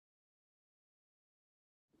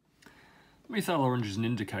Methyl orange is an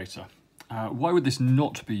indicator. Why would this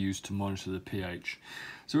not be used to monitor the pH?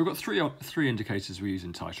 So we've got three indicators we use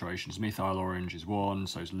in titrations. Methyl orange is one,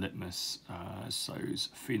 so is litmus, so is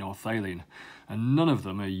phenolphthalein. And none of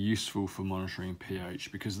them are useful for monitoring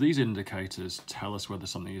pH because these indicators tell us whether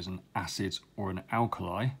something is an acid or an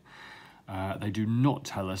alkali. They do not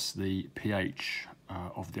tell us the pH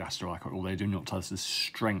of the acid or alkali, or they do not tell us the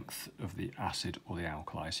strength of the acid or the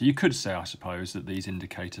alkali. So you could say, I suppose, that these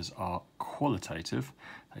indicators are qualitative.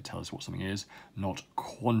 They tell us what something is, not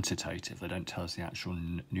quantitative. They don't tell us the actual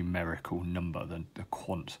numerical number, the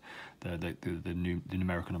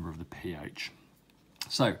numerical number of the pH.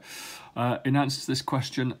 So, in answer to this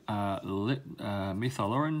question,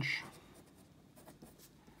 methyl orange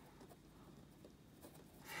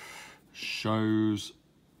shows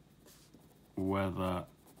whether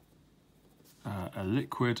a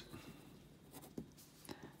liquid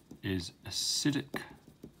is acidic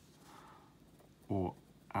or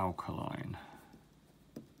alkaline.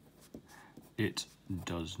 It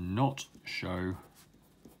does not show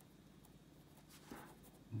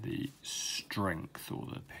the strength, or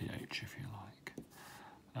the pH, if you like,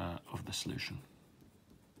 of the solution.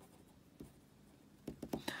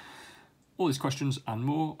 All these questions and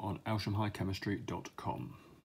more on elshamhighchemistry.com.